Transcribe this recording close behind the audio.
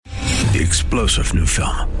The explosive new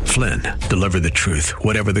film, Flynn, Deliver the Truth,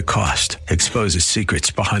 Whatever the Cost, exposes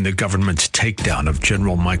secrets behind the government's takedown of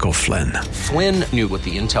General Michael Flynn. Flynn knew what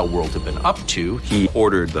the intel world had been up to. He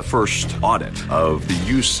ordered the first audit of the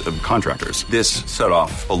use of contractors. This set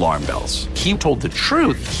off alarm bells. He told the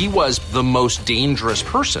truth. He was the most dangerous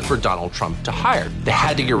person for Donald Trump to hire. They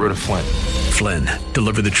had to get rid of Flynn. Flynn,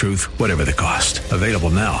 Deliver the Truth, Whatever the Cost. Available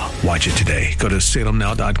now. Watch it today. Go to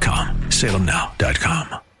salemnow.com.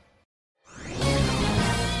 salemnow.com.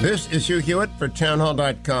 This is Hugh Hewitt for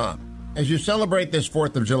townhall.com. As you celebrate this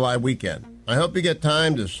 4th of July weekend, I hope you get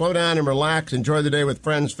time to slow down and relax, enjoy the day with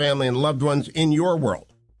friends, family, and loved ones in your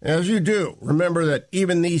world. As you do, remember that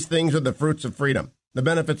even these things are the fruits of freedom, the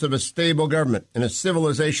benefits of a stable government and a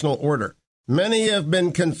civilizational order. Many have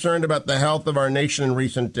been concerned about the health of our nation in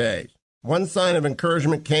recent days. One sign of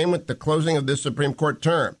encouragement came with the closing of this Supreme Court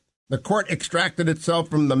term. The court extracted itself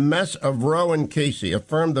from the mess of Roe and Casey,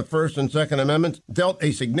 affirmed the First and Second Amendments, dealt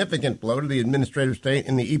a significant blow to the administrative state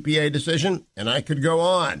in the EPA decision, and I could go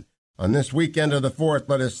on. On this weekend of the 4th,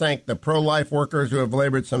 let us thank the pro-life workers who have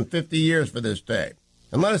labored some 50 years for this day.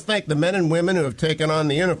 And let us thank the men and women who have taken on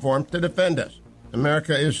the uniform to defend us.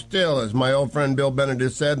 America is still, as my old friend Bill Bennett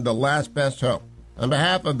has said, the last best hope. On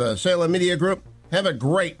behalf of the Salem Media Group, have a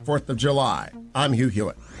great 4th of July. I'm Hugh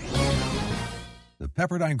Hewitt. The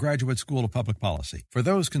Pepperdine Graduate School of Public Policy, for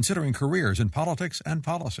those considering careers in politics and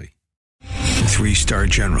policy. 3-star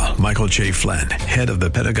General Michael J. Flynn, head of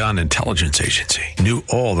the Pentagon Intelligence Agency, knew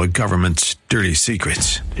all the government's dirty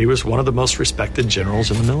secrets. He was one of the most respected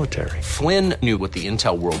generals in the military. Flynn knew what the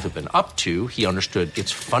intel world had been up to. He understood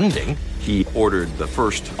its funding. He ordered the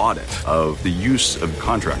first audit of the use of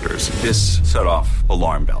contractors. This set off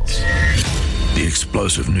alarm bells. The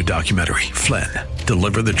explosive new documentary, Flynn,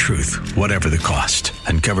 Deliver the Truth, Whatever the Cost,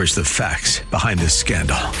 uncovers the facts behind this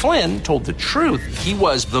scandal. Flynn told the truth. He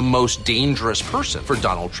was the most dangerous person for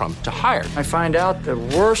Donald Trump to hire. I find out the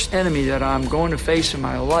worst enemy that I'm going to face in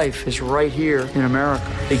my life is right here in America.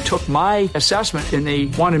 They took my assessment and they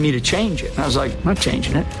wanted me to change it. And I was like, I'm not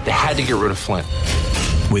changing it. They had to get rid of Flynn.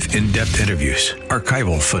 With in-depth interviews,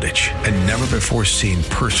 archival footage, and never-before-seen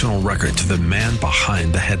personal records of the man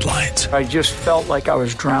behind the headlines. I just felt like I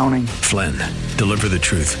was drowning. Flynn, Deliver the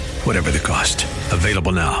Truth, Whatever the Cost.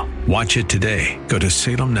 Available now. Watch it today. Go to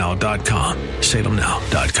salemnow.com.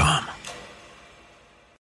 salemnow.com.